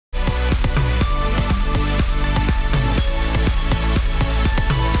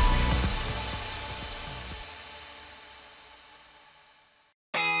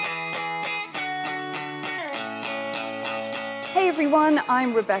everyone,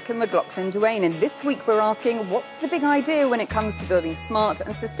 I'm Rebecca McLaughlin-Duane, and this week we're asking what's the big idea when it comes to building smart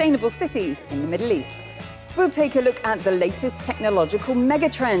and sustainable cities in the Middle East? We'll take a look at the latest technological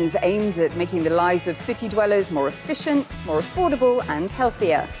megatrends aimed at making the lives of city dwellers more efficient, more affordable and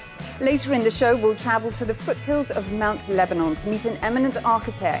healthier. Later in the show, we'll travel to the foothills of Mount Lebanon to meet an eminent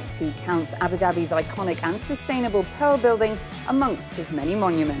architect who counts Abu Dhabi's iconic and sustainable Pearl Building amongst his many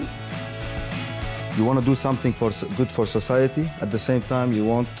monuments. You want to do something good for society. At the same time, you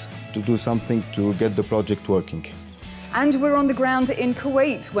want to do something to get the project working. And we're on the ground in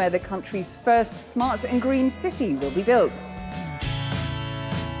Kuwait, where the country's first smart and green city will be built.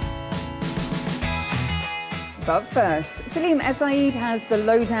 But first, Salim Saeed has the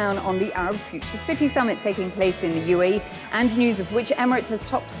lowdown on the Arab Future City Summit taking place in the UAE and news of which emirate has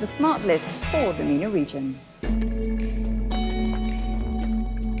topped the smart list for the MENA region.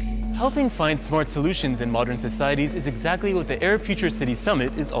 Helping find smart solutions in modern societies is exactly what the Arab Future City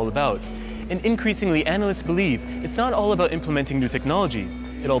Summit is all about. And increasingly, analysts believe it's not all about implementing new technologies.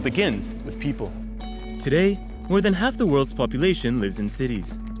 It all begins with people. Today, more than half the world's population lives in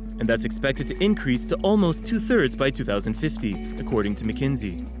cities. And that's expected to increase to almost 2/3 by 2050, according to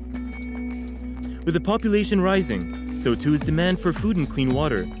McKinsey. With the population rising, so too is demand for food and clean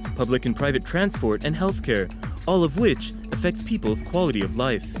water, public and private transport, and healthcare, all of which affects people's quality of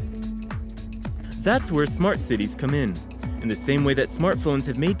life. That's where smart cities come in. In the same way that smartphones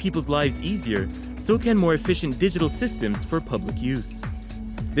have made people's lives easier, so can more efficient digital systems for public use.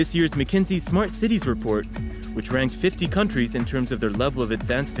 This year's McKinsey Smart Cities report, which ranked 50 countries in terms of their level of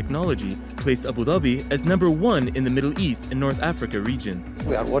advanced technology, placed Abu Dhabi as #1 in the Middle East and North Africa region.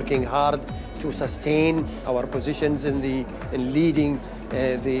 We are working hard to sustain our positions in leading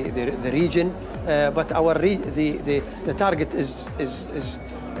the region, but the target is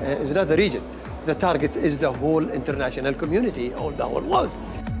not the region. The target is the whole international community, or the whole world.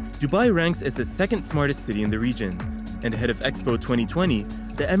 Dubai ranks as the second smartest city in the region. And ahead of Expo 2020,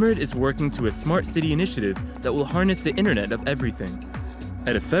 the emirate is working to a smart city initiative that will harness the Internet of Everything.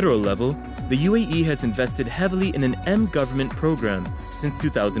 At a federal level, the UAE has invested heavily in an M-Government program since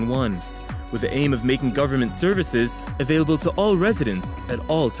 2001, with the aim of making government services available to all residents at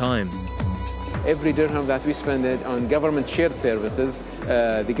all times. Every dirham that we spend it on government shared services,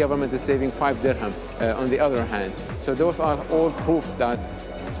 the government is saving 5 dirham on the other hand. So those are all proof that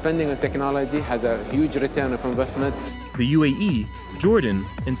spending on technology has a huge return of investment. The UAE, Jordan,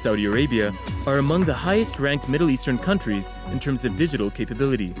 and Saudi Arabia are among the highest-ranked Middle Eastern countries in terms of digital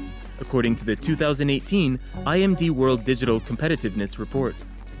capability, according to the 2018 IMD World Digital Competitiveness Report.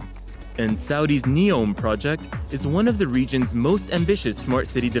 And Saudi's NEOM project is one of the region's most ambitious smart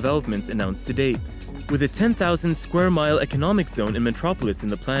city developments announced to date, with a 10,000 square mile economic zone and metropolis in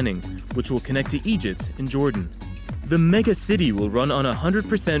the planning, which will connect to Egypt and Jordan. The mega city will run on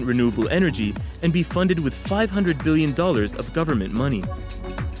 100% renewable energy and be funded with $500 billion of government money.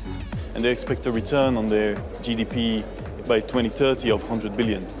 And they expect a return on their GDP by 2030 of 100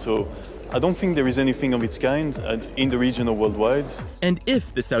 billion. So I don't think there is anything of its kind in the region or worldwide. And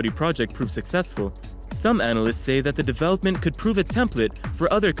if the Saudi project proves successful, some analysts say that the development could prove a template for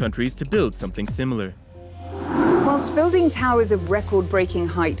other countries to build something similar. Whilst building towers of record-breaking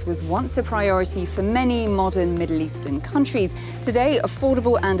height was once a priority for many modern Middle Eastern countries, today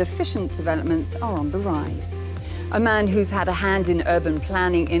affordable and efficient developments are on the rise. A man who's had a hand in urban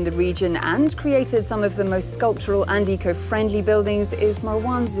planning in the region and created some of the most sculptural and eco-friendly buildings is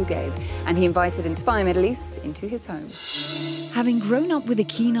Marwan Zgheib, and he invited Inspire Middle East into his home. Having grown up with a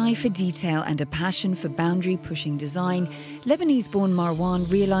keen eye for detail and a passion for boundary-pushing design, Lebanese-born Marwan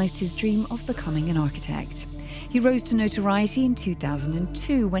realized his dream of becoming an architect. He rose to notoriety in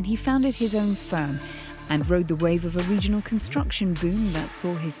 2002 when he founded his own firm and rode the wave of a regional construction boom that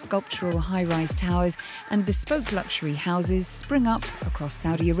saw his sculptural high-rise towers and bespoke luxury houses spring up across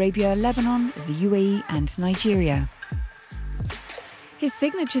Saudi Arabia, Lebanon, the UAE and Nigeria. His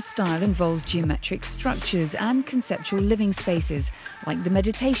signature style involves geometric structures and conceptual living spaces, like the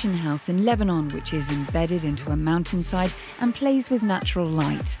Meditation House in Lebanon, which is embedded into a mountainside and plays with natural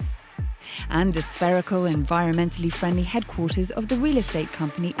light, and the spherical, environmentally friendly headquarters of the real estate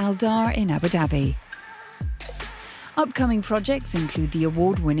company Aldar in Abu Dhabi. Upcoming projects include the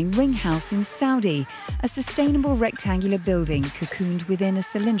award-winning Ring House in Saudi, a sustainable rectangular building cocooned within a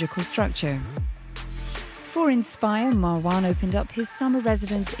cylindrical structure. For Inspire, Marwan opened up his summer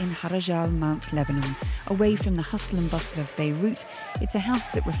residence in Harajal, Mount Lebanon. Away from the hustle and bustle of Beirut, it's a house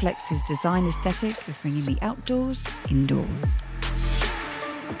that reflects his design aesthetic of bringing the outdoors indoors.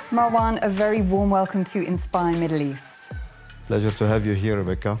 Marwan, a very warm welcome to Inspire Middle East. Pleasure to have you here,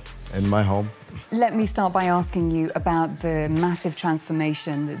 Rebecca, in my home. Let me start by asking you about the massive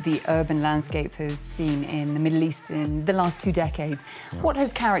transformation that the urban landscape has seen in the Middle East in the last 2 decades. Yeah. What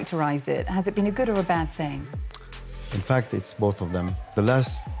has characterized it? Has it been a good or a bad thing? In fact, it's both of them. The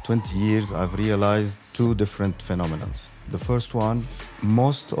last 20 years, I've realized 2 different phenomena. The first one,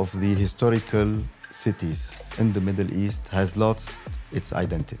 most of the historical cities in the Middle East has lost its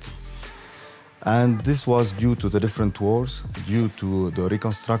identity. And this was due to the different wars, due to the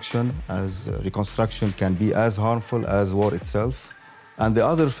reconstruction, as reconstruction can be as harmful as war itself. And the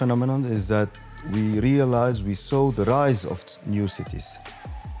other phenomenon is that we saw the rise of new cities,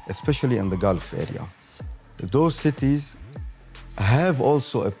 especially in the Gulf area. Those cities have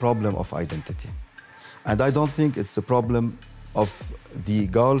also a problem of identity. And I don't think it's a problem of the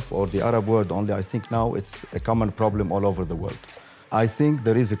Gulf or the Arab world only. I think now it's a common problem all over the world. I think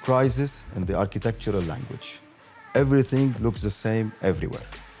there is a crisis in the architectural language. Everything looks the same everywhere.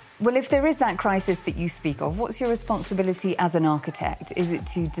 Well, if there is that crisis that you speak of, what's your responsibility as an architect? Is it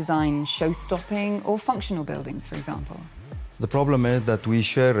to design show-stopping or functional buildings, for example? The problem is that we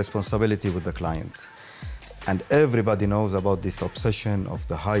share responsibility with the client. And everybody knows about this obsession of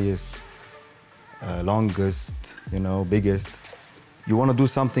the highest, longest, biggest. You want to do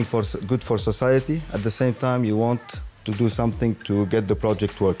something good for society. At the same time, you want to do something to get the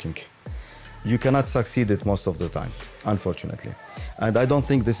project working. You cannot succeed it most of the time, unfortunately. And I don't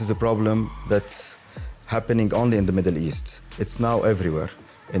think this is a problem that's happening only in the Middle East. It's now everywhere.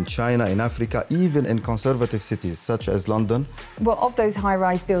 In China, in Africa, even in conservative cities such as London. Well, of those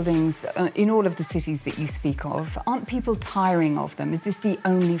high-rise buildings, in all of the cities that you speak of, aren't people tiring of them? Is this the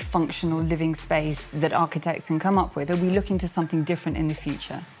only functional living space that architects can come up with? Are we looking to something different in the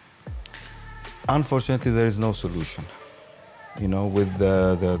future? Unfortunately, there is no solution. With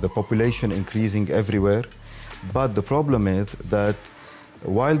the population increasing everywhere. But the problem is that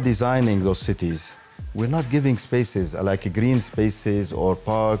while designing those cities, we're not giving spaces like green spaces or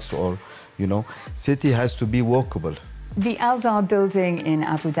parks or, city has to be walkable. The Al Dar building in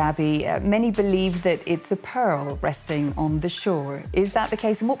Abu Dhabi, many believe that it's a pearl resting on the shore. Is that the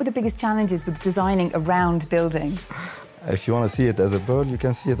case? And what were the biggest challenges with designing a round building? If you want to see it as a pearl, you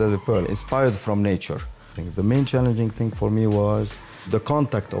can see it as a pearl, inspired from nature. I think the main challenging thing for me was the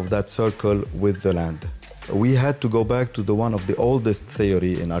contact of that circle with the land. We had to go back to one of the oldest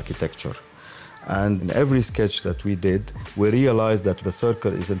theory in architecture. And in every sketch that we did, we realized that the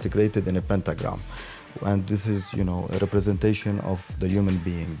circle is integrated in a pentagram. And this is, a representation of the human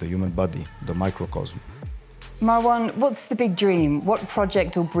being, the human body, the microcosm. Marwan, what's the big dream? What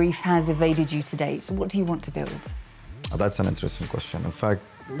project or brief has evaded you to date? What do you want to build? That's an interesting question. In fact,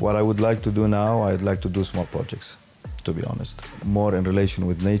 what I would like to do now, I'd like to do small projects, to be honest. More in relation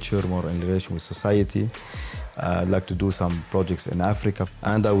with nature, more in relation with society. I'd like to do some projects in Africa.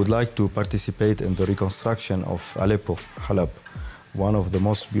 And I would like to participate in the reconstruction of Aleppo, Halab, one of the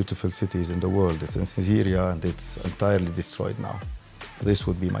most beautiful cities in the world. It's in Syria and it's entirely destroyed now. This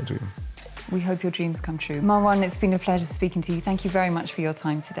would be my dream. We hope your dreams come true. Marwan, it's been a pleasure speaking to you. Thank you very much for your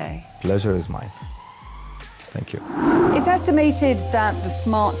time today. Pleasure is mine. Thank you. It's estimated that the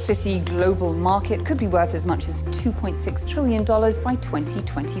smart city global market could be worth as much as $2.6 trillion by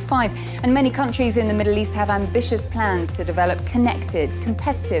 2025. And many countries in the Middle East have ambitious plans to develop connected,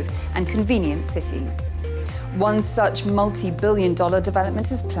 competitive and convenient cities. One such multi-billion-dollar development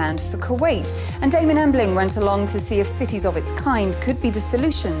is planned for Kuwait. And Damon Embling went along to see if cities of its kind could be the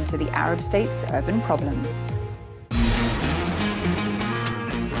solution to the Arab state's urban problems.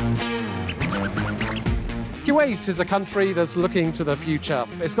 Kuwait is a country that's looking to the future.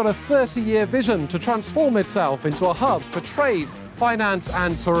 It's got a 30-year vision to transform itself into a hub for trade, finance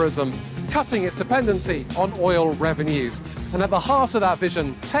and tourism, cutting its dependency on oil revenues. And at the heart of that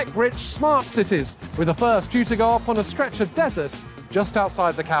vision, tech-rich smart cities, with the first due to go up on a stretch of desert just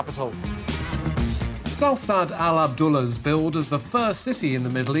outside the capital. South Saad Al Abdullah's billed as the first city in the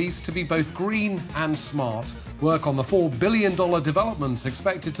Middle East to be both green and smart. Work on the $4 billion development's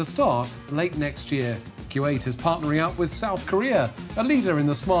expected to start late next year. Kuwait is partnering up with South Korea, a leader in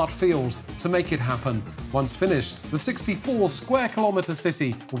the smart field, to make it happen. Once finished, the 64-square-kilometre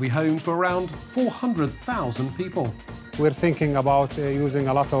city will be home to around 400,000 people. We're thinking about using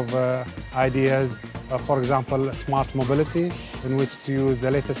a lot of ideas, for example, smart mobility, in which to use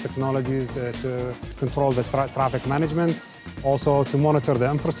the latest technologies to control the traffic management, also to monitor the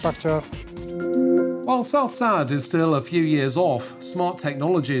infrastructure. While South Saad is still a few years off, smart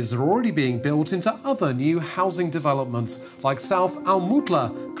technologies are already being built into other new housing developments, like South Al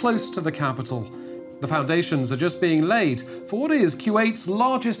Mutla, close to the capital. The foundations are just being laid for what is Kuwait's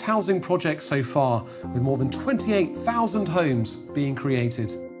largest housing project so far, with more than 28,000 homes being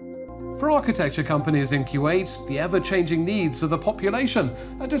created. For architecture companies in Kuwait, the ever-changing needs of the population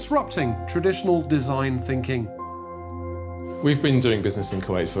are disrupting traditional design thinking. We've been doing business in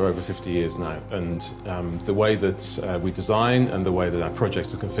Kuwait for over 50 years now, and the way that we design and the way that our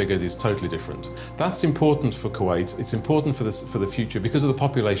projects are configured is totally different. That's important for Kuwait. It's important for the future because of the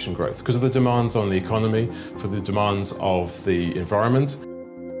population growth, because of the demands on the economy, for the demands of the environment.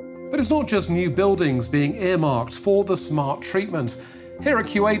 But it's not just new buildings being earmarked for the smart treatment. Here at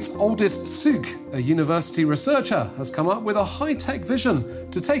Kuwait's oldest souk, a university researcher has come up with a high-tech vision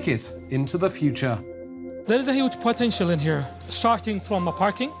to take it into the future. There is a huge potential in here, starting from a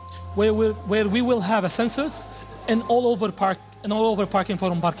parking, where we will have a sensors and all over parking for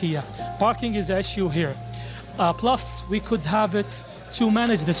Barkia. Parking is the issue here. Plus, we could have it to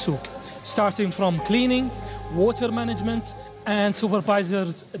manage the souk, starting from cleaning, water management, and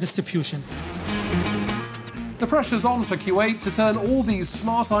supervisors distribution. The pressure's on for Kuwait to turn all these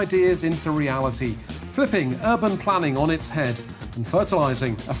smart ideas into reality, flipping urban planning on its head and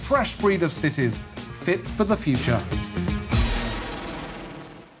fertilising a fresh breed of cities fit for the future.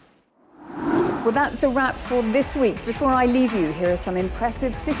 Well, that's a wrap for this week. Before I leave you, here are some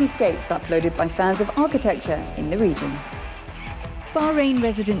impressive cityscapes uploaded by fans of architecture in the region. Bahrain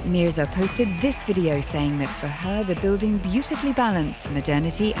resident Mirza posted this video saying that for her, the building beautifully balanced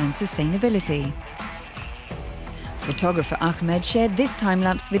modernity and sustainability. Photographer Ahmed shared this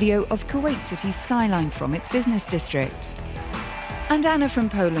time-lapse video of Kuwait City's skyline from its business district. And Anna from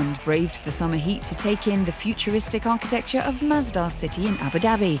Poland braved the summer heat to take in the futuristic architecture of Masdar City in Abu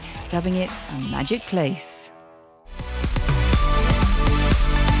Dhabi, dubbing it a magic place.